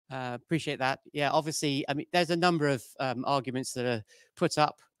Appreciate that. Yeah, obviously, I mean, there's a number of arguments that are put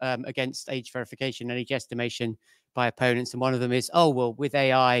up against age verification and age estimation by opponents, and one of them is, oh well, with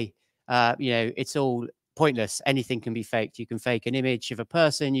AI, it's all pointless. Anything can be faked. You can fake an image of a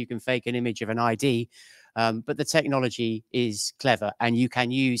person, you can fake an image of an ID, but the technology is clever, and you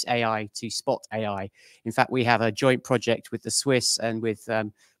can use AI to spot AI. In fact, we have a joint project with the Swiss and with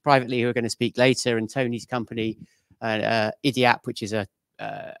privately, who are going to speak later, and Tony's company, IDIAP, which is a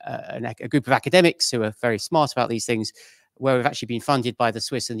group of academics who are very smart about these things, where we've actually been funded by the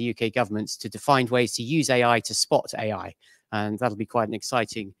Swiss and the UK governments to find ways to use AI to spot AI. And that'll be quite an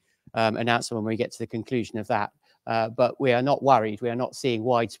exciting announcement when we get to the conclusion of that. But we are not worried. We are not seeing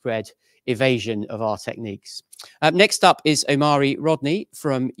widespread evasion of our techniques. Next up is Omari Rodney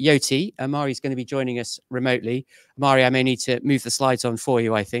from Yoti. Omari is going to be joining us remotely. Omari, I may need to move the slides on for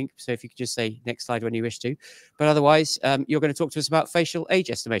you, I think. So if you could just say next slide when you wish to. But otherwise, you're going to talk to us about facial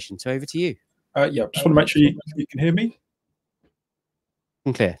age estimation. So over to you. Yeah, just want to make sure you can hear me.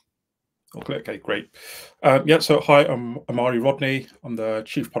 Clear. Okay, great. So hi, I'm Omari Rodney. I'm the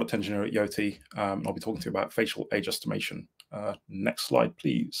Chief Product Engineer at Yoti. I'll be talking to you about facial age estimation. Next slide,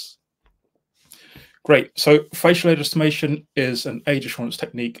 please. Great. So facial age estimation is an age assurance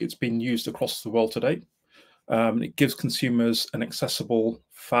technique. It's been used across the world today. It gives consumers an accessible,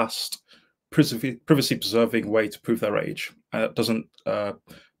 fast, privacy-preserving way to prove their age. It doesn't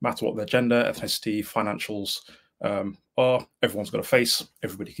matter what their gender, ethnicity, financials are. Everyone's got a face.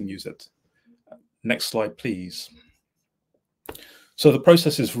 Everybody can use it. Next slide, please. So the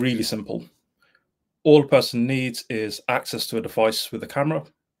process is really simple. All a person needs is access to a device with a camera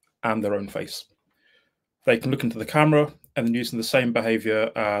and their own face. They can look into the camera and then, using the same behavior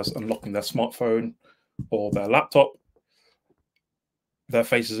as unlocking their smartphone or their laptop, their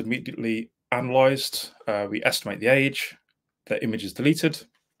face is immediately analyzed. We estimate the age, their image is deleted,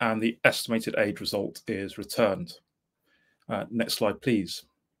 and the estimated age result is returned. Next slide, please.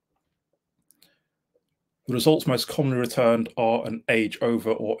 The results most commonly returned are an age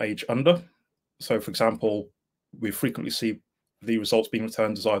over or age under. So, for example, we frequently see the results being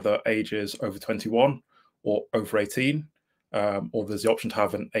returned as either ages over 21 or over 18, or there's the option to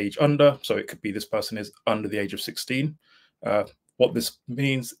have an age under. So it could be this person is under the age of 16. What this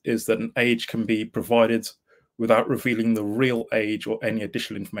means is that an age can be provided without revealing the real age or any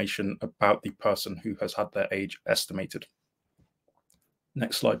additional information about the person who has had their age estimated.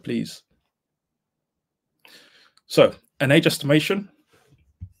 Next slide, please. So an age estimation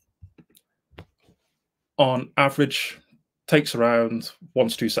on average takes around 1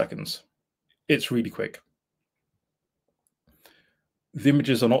 to 2 seconds. It's really quick. The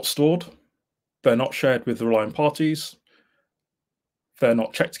images are not stored. They're not shared with the relying parties. They're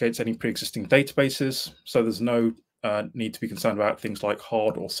not checked against any pre-existing databases. So there's no need to be concerned about things like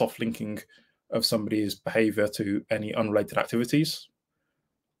hard or soft linking of somebody's behavior to any unrelated activities.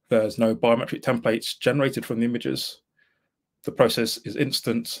 There's no biometric templates generated from the images. The process is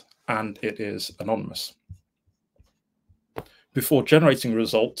instant and it is anonymous. Before generating a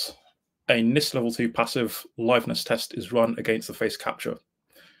result, a NIST Level 2 passive liveness test is run against the face capture.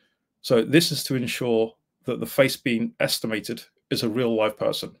 So this is to ensure that the face being estimated is a real live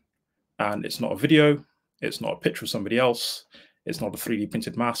person, and it's not a video, it's not a picture of somebody else, it's not a 3D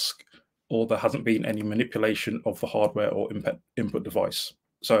printed mask, or there hasn't been any manipulation of the hardware or input device.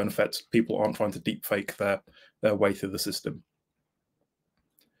 So in effect, people aren't trying to deep fake their way through the system.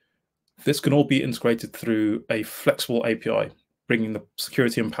 This can all be integrated through a flexible API, bringing the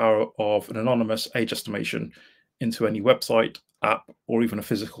security and power of an anonymous age estimation into any website, app, or even a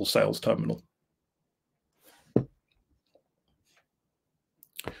physical sales terminal.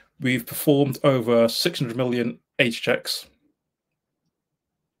 We've performed over 600 million age checks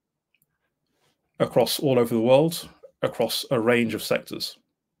across all over the world, across a range of sectors.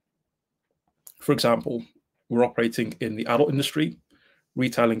 For example, we're operating in the adult industry,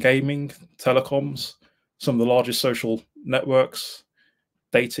 retail and gaming, telecoms, some of the largest social networks,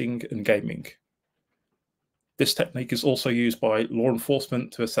 dating and gaming. This technique is also used by law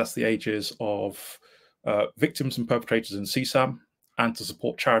enforcement to assess the ages of victims and perpetrators in CSAM, and to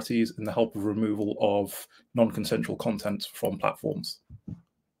support charities in the help of removal of non-consensual content from platforms.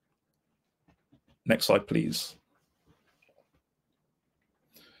 Next slide, please.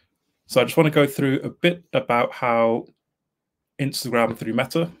 So I just want to go through a bit about how Instagram through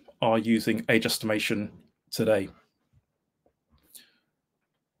Meta are using age estimation today.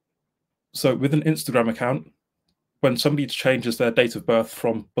 So with an Instagram account, when somebody changes their date of birth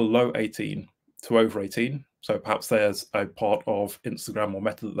from below 18 to over 18, so perhaps there's a part of Instagram or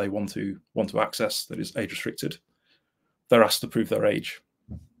Meta that they want to access that is age restricted, they're asked to prove their age.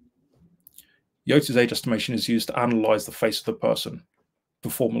 Yoti's age estimation is used to analyze the face of the person,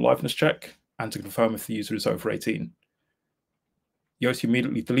 perform a liveness check, and to confirm if the user is over 18. Yoti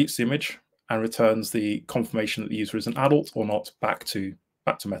immediately deletes the image and returns the confirmation that the user is an adult or not back to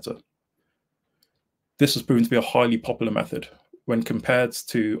Meta. This has proven to be a highly popular method. When compared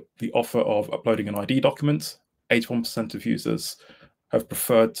to the offer of uploading an ID document, 81% of users have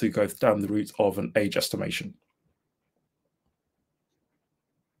preferred to go down the route of an age estimation.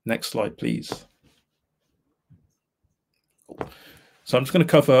 Next slide, please. So I'm just going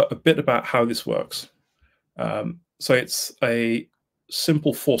to cover a bit about how this works. So it's a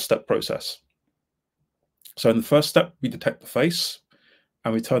simple 4-step process. So in the first step, we detect the face,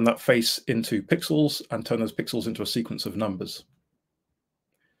 and we turn that face into pixels and turn those pixels into a sequence of numbers.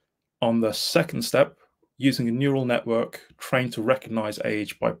 On the second step, using a neural network trained to recognize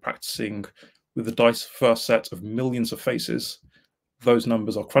age by practicing with a diverse set of millions of faces, those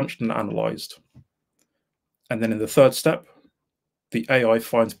numbers are crunched and analyzed. And then in the third step, the AI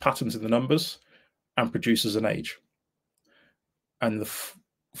finds patterns in the numbers and produces an age. And the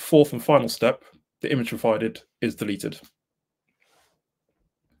fourth and final step, the image provided is deleted.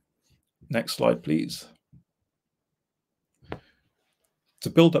 Next slide, please. To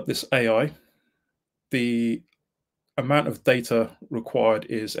build up this AI, the amount of data required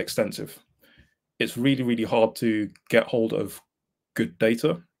is extensive. It's really, really hard to get hold of good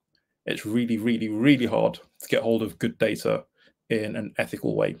data. It's really, really, really hard to get hold of good data in an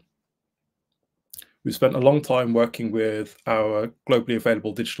ethical way. We've spent a long time working with our globally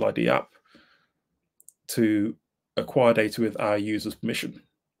available digital ID app to acquire data with our users' permission.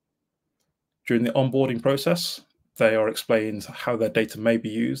 During the onboarding process, they are explained how their data may be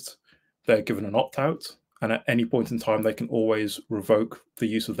used. They're given an opt-out, and at any point in time, they can always revoke the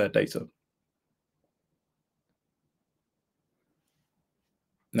use of their data.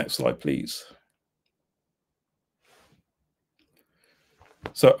 Next slide, please.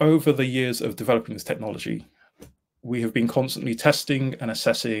 So over the years of developing this technology, we have been constantly testing and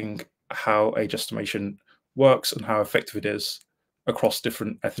assessing how age estimation works and how effective it is across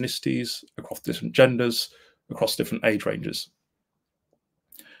different ethnicities, across different genders, across different age ranges.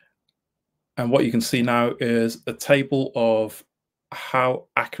 And what you can see now is a table of how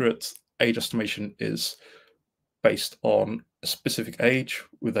accurate age estimation is based on a specific age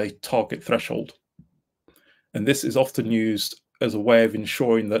with a target threshold. And this is often used as a way of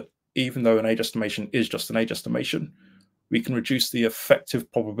ensuring that even though an age estimation is just an age estimation, we can reduce the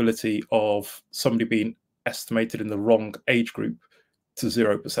effective probability of somebody being estimated in the wrong age group to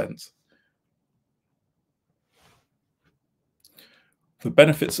 0%. The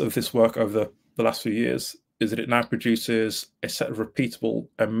benefits of this work over the last few years is that it now produces a set of repeatable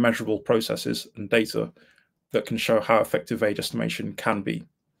and measurable processes and data that can show how effective age estimation can be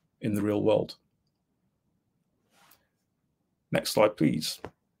in the real world. Next slide, please.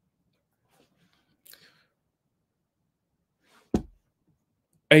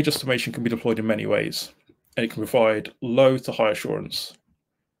 Age estimation can be deployed in many ways, and it can provide low to high assurance.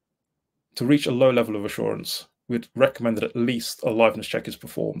 To reach a low level of assurance, we'd recommend that at least a liveness check is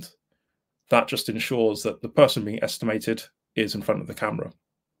performed. That just ensures that the person being estimated is in front of the camera.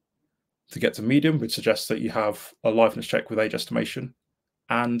 To get to medium, we'd suggest that you have a liveness check with age estimation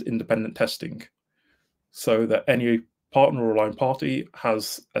and independent testing, so that any partner or aligned party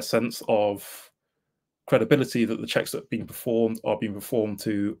has a sense of credibility that the checks that are being performed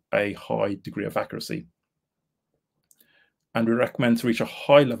to a high degree of accuracy. And we recommend to reach a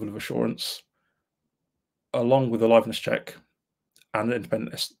high level of assurance, along with a liveness check and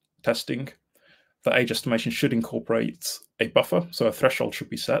independent testing, that age estimation should incorporate a buffer, so a threshold should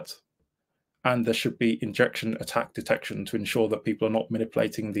be set, and there should be injection attack detection to ensure that people are not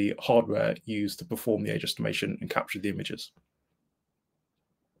manipulating the hardware used to perform the age estimation and capture the images.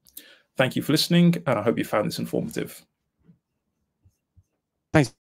 Thank you for listening, and I hope you found this informative. Thanks.